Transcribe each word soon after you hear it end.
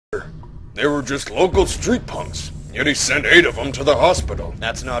They were just local street punks. Yet he sent 8 of them to the hospital.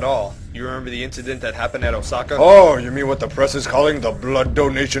 That's not all. You remember the incident that happened at Osaka? Oh, you mean what the press is calling the blood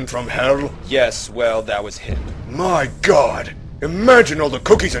donation from hell? Yes, well, that was him. My God! Imagine all the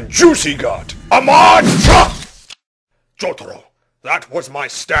cookies and juice he got! A monster! Jotaro, that was my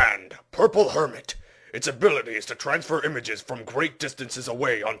stand, Purple Hermit. Its ability is to transfer images from great distances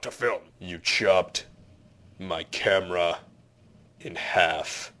away onto film. You chopped my camera in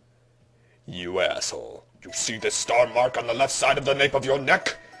half. You asshole. You see this star mark on the left side of the nape of your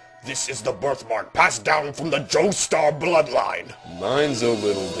neck? This is the birthmark passed down from the Joestar bloodline. Mine's a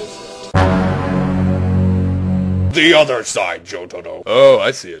little different. The other side, Jotaro. Oh,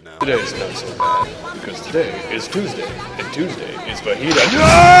 I see it now. Today's not so bad, because today is Tuesday, and Tuesday is Fajita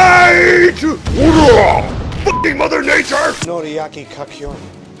Night! Fucking Mother Nature! Noriaki Kakyon.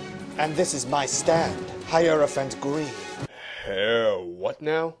 And this is my stand, Hierophant Green. What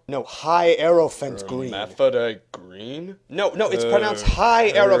now? No, Hierophant Green. Hermaphrodite green? No, it's pronounced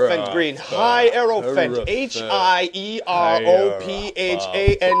Hierophant Green. Hierophant. H-I-E-R-O-P-H-A-N-T.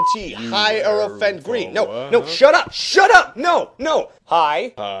 Hierophant Green. No, shut up! No!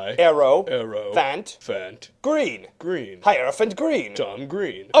 Hierophant Green. Hierophant Green. Tom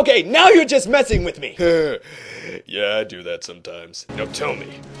Green. Okay, now you're just messing with me. Yeah, I do that sometimes. Now tell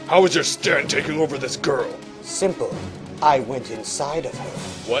me, how is your stand taking over this girl? Simple. I went inside of her.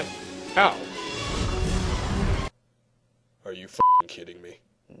 What? How? Are you f***ing kidding me?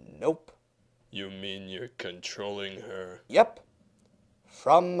 Nope. You mean you're controlling her? Yep.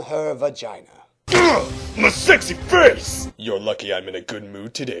 From her vagina. Ugh! My sexy face! You're lucky I'm in a good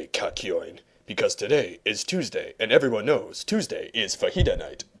mood today, Kakyoin. Because today is Tuesday, and everyone knows Tuesday is Fajita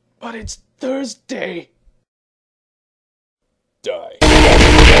Night. But it's Thursday. Die.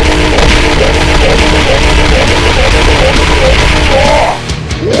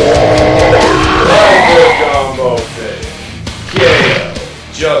 Combo thing. KO.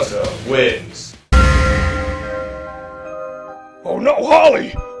 Johto wins. Oh no,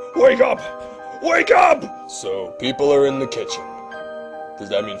 Holly! Wake up! Wake up! So, people are in the kitchen. Does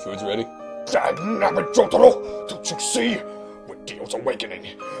that mean food's ready? Dagnabbit, Jotaro! Don't you see? With Dio's awakening,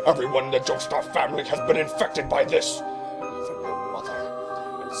 everyone in the Joestar family has been infected by this. Even your mother.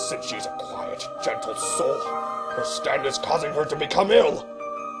 And since she's a quiet, gentle soul, her stand is causing her to become ill.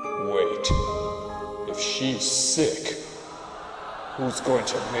 Wait. If she's sick, who's going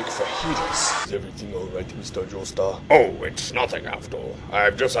to make fajitas? Is everything alright, Mr. Joestar? Oh, it's nothing after all.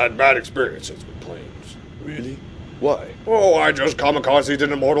 I've just had bad experiences with planes. Really? Why? Oh, I just kamikazed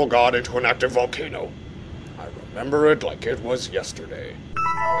an immortal god into an active volcano. I remember it like it was yesterday.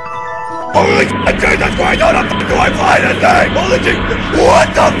 Holy shit, Jesus Christ, how the fuck do I fly this thing? Holy shit, what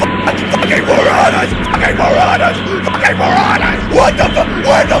the fuck? Fucking piranhas! Fucking piranhas! Fucking piranhas! What the fuck?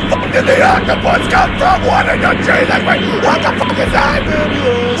 Where the fuck did the octopus come from? What did you Jesus Christ? What the fuck is that?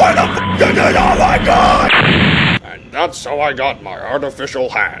 Where the fuck did it? Oh my god! And that's how I got my artificial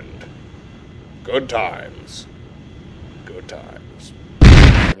hand. Good times. Good times.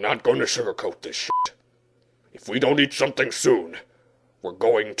 I'm not going to sugarcoat this shit. If we don't eat something soon, we're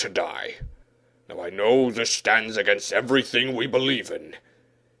going to die. Now I know this stands against everything we believe in.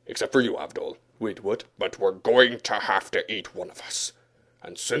 Except for you, Abdul. Wait, what? But we're going to have to eat one of us.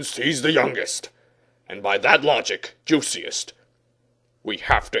 And since he's the youngest, and by that logic, juiciest, we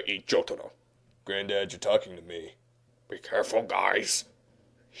have to eat Jotaro. Granddad, you're talking to me. Be careful, guys.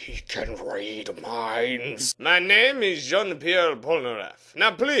 He can read minds. My name is Jean-Pierre Polnareff.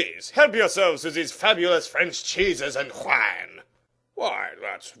 Now please, help yourselves to these fabulous French cheeses and wine. Why,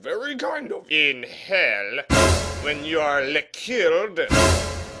 that's very kind of you. In hell, when you are killed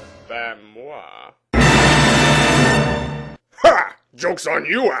by moi. Ha! Joke's on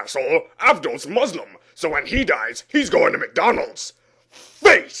you, asshole. Abdul's Muslim, so when he dies, he's going to McDonald's.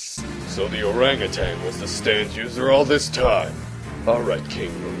 Face! So the orangutan was the stand user all this time. Alright,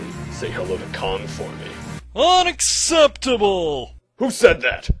 King Louie, say hello to Kong for me. Unacceptable! Who said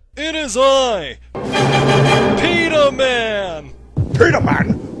that? It is I, PETA Man! PETA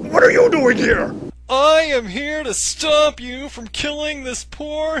Man? What are you doing here? I am here to stop you from killing this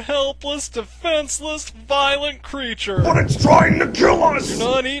poor, helpless, defenseless, violent creature. But it's trying to kill us! You're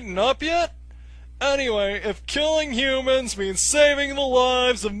not eaten up yet? Anyway, if killing humans means saving the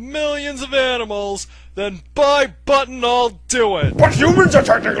lives of millions of animals, then by button I'll do it! But humans are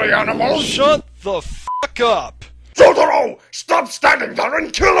technically animals! Shut the f*** up! Jotaro! Stop standing there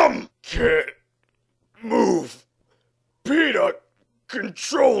and kill him! Can't move. PETA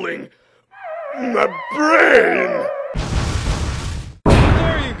controlling my brain!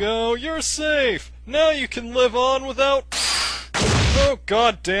 There you go, you're safe! Now you can live on without... Oh,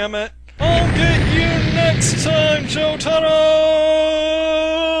 god damn it. I'll get you next time, Jotaro!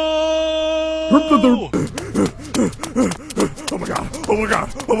 Oh my god! Oh my god!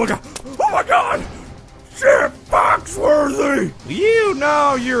 Oh my god! Oh my god! Shit, Foxworthy! You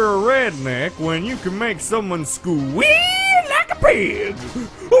know you're a redneck when you can make someone squeal like a pig.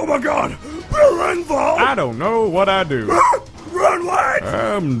 Oh my god! Renval! I don't know what I do. Run, what?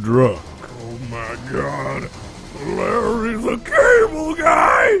 I'm drunk. Oh my god! Larry's a cable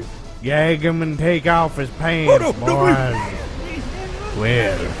guy! Gag him and take off his pants, Oh, no, boys.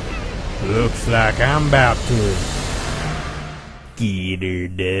 Well, looks like I'm about to get her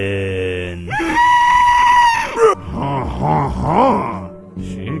done.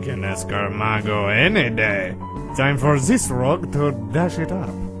 She can escarmago any day. Time for this rug to dash it up.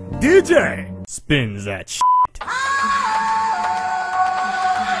 DJ! Spins that shit.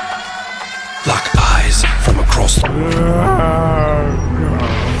 Black eyes from across the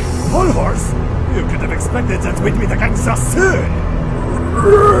Whole horse! You could have expected that we'd be the gangster soon!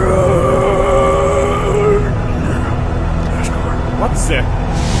 What's it?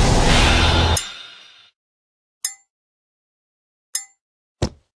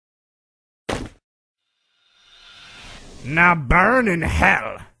 Now burn in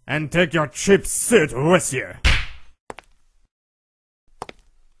hell and take your cheap suit with you.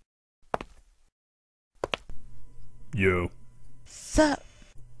 Yo. Sup?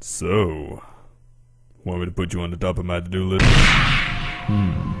 So, want me to put you on the top of my to-do list?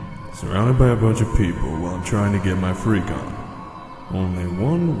 Surrounded by a bunch of people while I'm trying to get my freak on. Only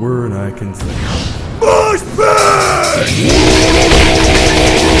one word I can say. Bush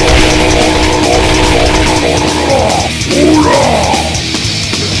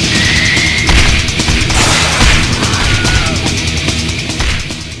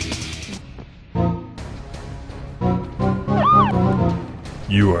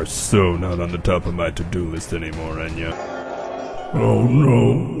You are so not on the top of my to-do list anymore, Enya. Oh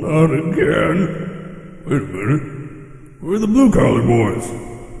no, not again. Wait a minute. Where are the blue-collar boys?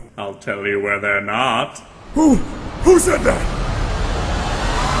 I'll tell you where they're not. Who said that?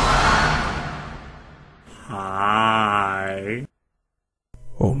 Hi.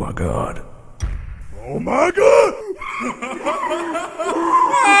 Oh my god. Oh my god!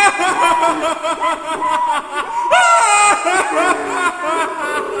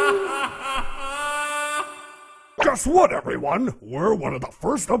 Guess what, everyone? We're one of the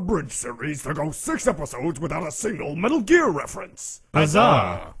first abridged series to go 6 episodes without a single Metal Gear reference.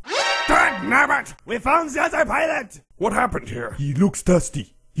 Huzzah! Dagnabbit! We found the other pilot! What happened here? He looks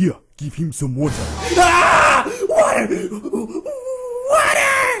thirsty. Here, give him some water. Ah! Water!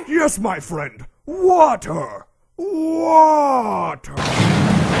 Water! Yes, my friend. Water! Water!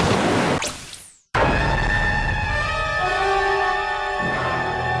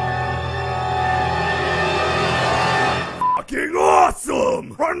 Fucking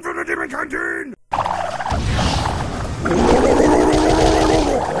awesome! Run for the demon canteen!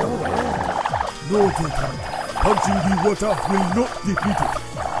 No, Titan. Punching the water will not defeat it.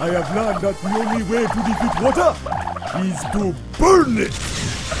 I have learned that the only way to defeat water is to burn it.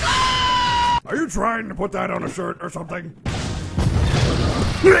 Are you trying to put that on a shirt or something?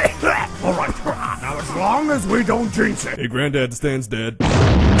 Alright, now as long as we don't jinx it. Hey, Granddad stands dead.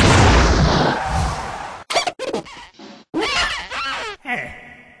 Hey,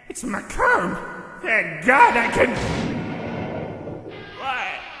 it's my comb. Thank God I can...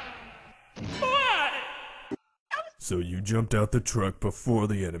 So you jumped out the truck before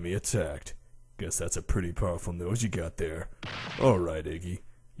the enemy attacked. Guess that's a pretty powerful nose you got there. Alright, Iggy.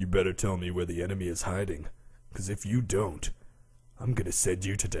 You better tell me where the enemy is hiding. 'Cause if you don't, I'm gonna send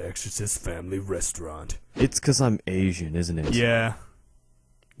you to the Exorcist family restaurant. It's 'cause I'm Asian, isn't it? Yeah.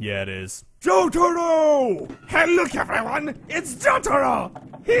 Yeah, it is. Jotaro! Hey, look everyone! It's Jotaro!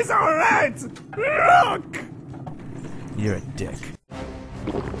 He's alright! Look! You're a dick.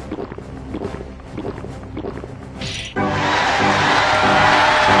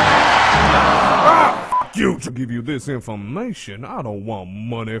 You to give you this information, I don't want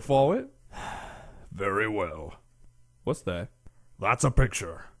money for it. Very well. What's that? That's a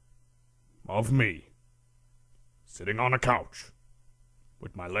picture of me sitting on a couch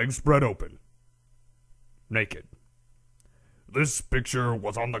with my legs spread open, naked. This picture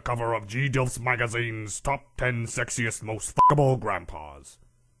was on the cover of G. Dilf's magazine's Top 10 Sexiest Most Fuckable Grandpas.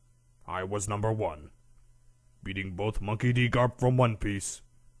 I was number 1, beating both Monkey D. Garp from One Piece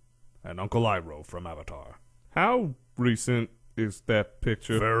and Uncle Iroh from Avatar. How recent is that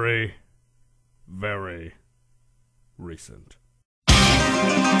picture? Very, very recent.